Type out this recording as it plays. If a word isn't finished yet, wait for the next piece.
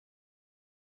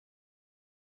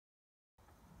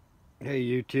Hey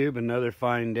YouTube, another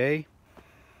fine day.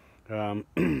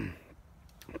 Pulling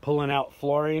out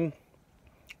flooring.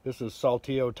 This is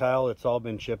Saltillo tile. It's all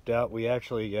been shipped out. We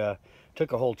actually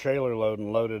took a whole trailer load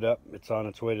and loaded up. It's on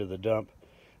its way to the dump.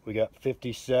 We got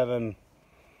 57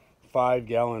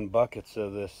 5-gallon buckets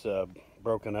of this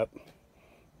broken up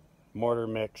mortar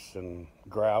mix and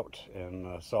grout and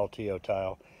Saltillo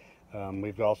tile.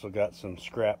 We've also got some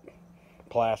scrap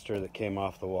plaster that came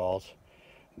off the walls.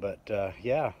 But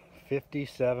yeah,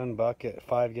 57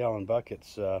 5-gallon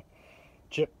buckets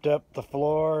chipped up the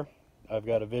floor. I've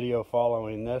got a video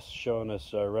following this showing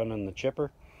us running the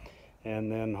chipper, and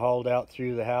then hauled out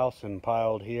through the house and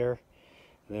piled here.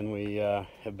 Then we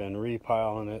have been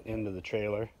repiling it into the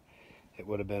trailer. It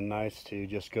would have been nice to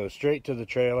just go straight to the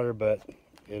trailer, but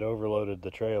it overloaded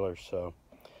the trailer, so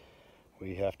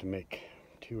we have to make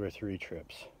 2 or 3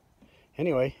 trips.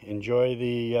 Anyway, enjoy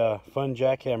the fun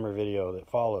jackhammer video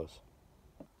that follows.